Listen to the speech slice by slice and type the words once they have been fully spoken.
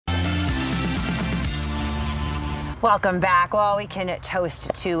Welcome back. Well, we can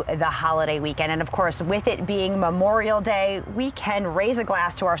toast to the holiday weekend. And of course, with it being Memorial Day, we can raise a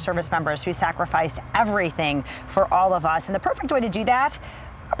glass to our service members who sacrificed everything for all of us. And the perfect way to do that,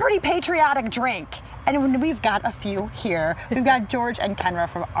 a pretty patriotic drink. And we've got a few here. We've got George and Kenra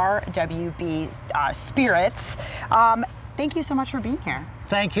from RWB Spirits. Thank you so much for being here.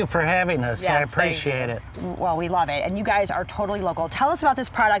 Thank you for having us. Yes, I appreciate it. Well, we love it. And you guys are totally local. Tell us about this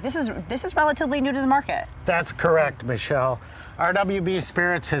product. This is relatively new to the market. That's correct, Michelle. RWB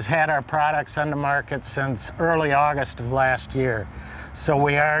Spirits has had our products on the market since early August of last year. So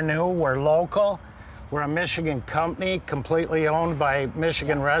we are new, we're local. We're a Michigan company, completely owned by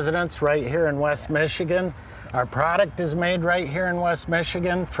Michigan residents right here in West Michigan. Our product is made right here in West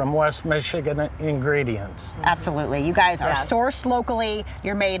Michigan from West Michigan ingredients. Absolutely. You guys are sourced locally,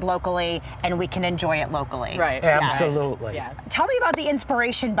 you're made locally, and we can enjoy it locally. Right. Absolutely. Yes. Tell me about the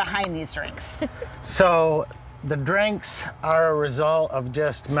inspiration behind these drinks. So the drinks are a result of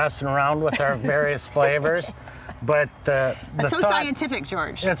just messing around with our various flavors. But That's so scientific,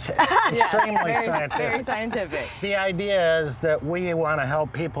 George. It's extremely scientific. Very scientific. The idea is that we want to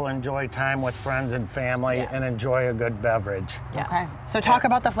help people enjoy time with friends and family and enjoy a good beverage. Yes. Okay. So talk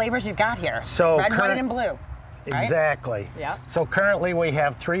about the flavors you've got here. So red, white, and blue. Right? Exactly. Yeah. So currently we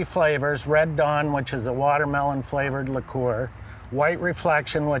have 3 flavors: Red Dawn, which is a watermelon flavored liqueur; White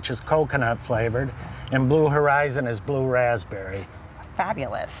Reflection, which is coconut flavored; and Blue Horizon is blue raspberry.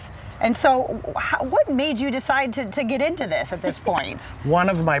 Fabulous. And so what made you decide to get into this at this point?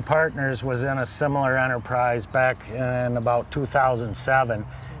 One of my partners was in a similar enterprise back in about 2007,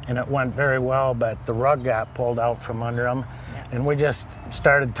 and it went very well, but the rug got pulled out from under him. And we just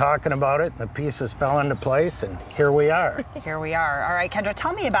started talking about it, and the pieces fell into place, and here we are. Here we are. All right, Kendra,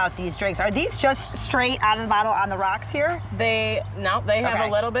 tell me about these drinks. Are these just straight out of the bottle on the rocks here? They have a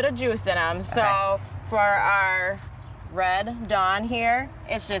little bit of juice in them. So for our Red Dawn here,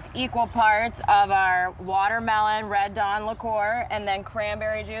 it's just equal parts of our watermelon Red Dawn liqueur and then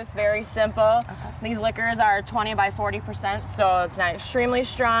cranberry juice. Very simple. These liquors are 20 by 40%, so it's not extremely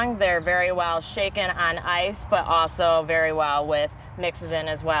strong. They're very well shaken on ice, but also very well with mixes in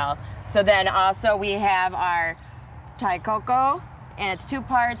as well. So then also we have our Thai cocoa, and it's 2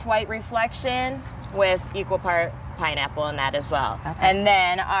 parts White Reflection with equal part pineapple in that as well. And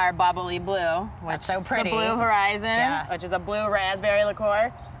then our bubbly blue, which so pretty. The Blue Horizon, which is a blue raspberry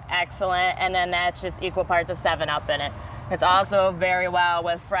liqueur. Excellent. And then that's just equal parts of 7-Up in it. It's also very well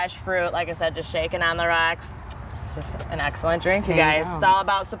with fresh fruit, like I said, just shaken on the rocks. It's just an excellent drink, you guys. It's all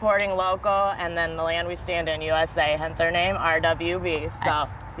about supporting local and then the land we stand in, USA, hence our name, RWB. So.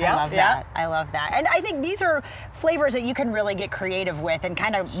 I love that. I love that. And I think these are flavors that you can really get creative with and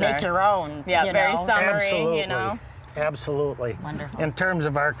kind of make your own. Yeah, very summery, you know. Absolutely. Wonderful. In terms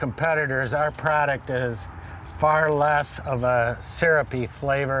of our competitors, our product is far less of a syrupy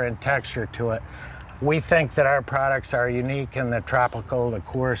flavor and texture to it. We think that our products are unique in the tropical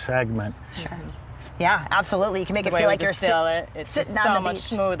liqueur segment. Sure. Yeah, absolutely. You can make it the feel way like we you're distill it. It's just so much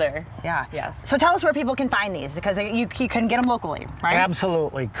smoother. Yeah. Yes. So tell us where people can find these, because you can get them locally, right?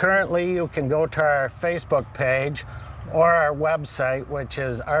 Absolutely. Currently, you can go to our Facebook page or our website, which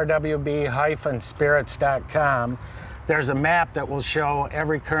is rwb-spirits.com. There's a map that will show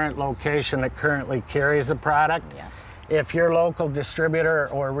every current location that currently carries the product. Yeah. If your local distributor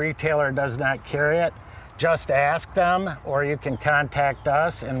or retailer does not carry it, just ask them, or you can contact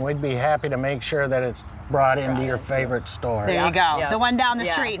us, and we'd be happy to make sure that it's brought into your favorite store. There you go. The one down the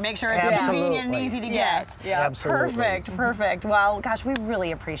street. Make sure it's convenient and easy to get. Yeah. Absolutely. Perfect. Perfect. Well, gosh, we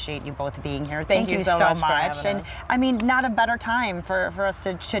really appreciate you both being here. Thank you so much. For having and us. I mean, not a better time for us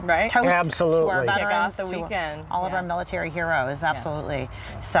to toast to our Absolutely. veterans, Kick off the to weekend. all of our military heroes. Absolutely.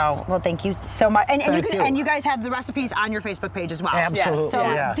 So, well, thank you so much. And you guys have the recipes on your Facebook page as well. Absolutely.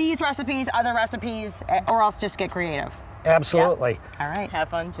 So these recipes, other recipes, or else just get creative. Absolutely. All right. Have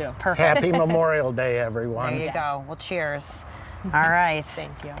fun too. Perfect. Happy Memorial Day, everyone. There you go. Well, cheers. All right.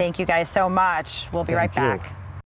 Thank you. Thank you guys so much. We'll be right back.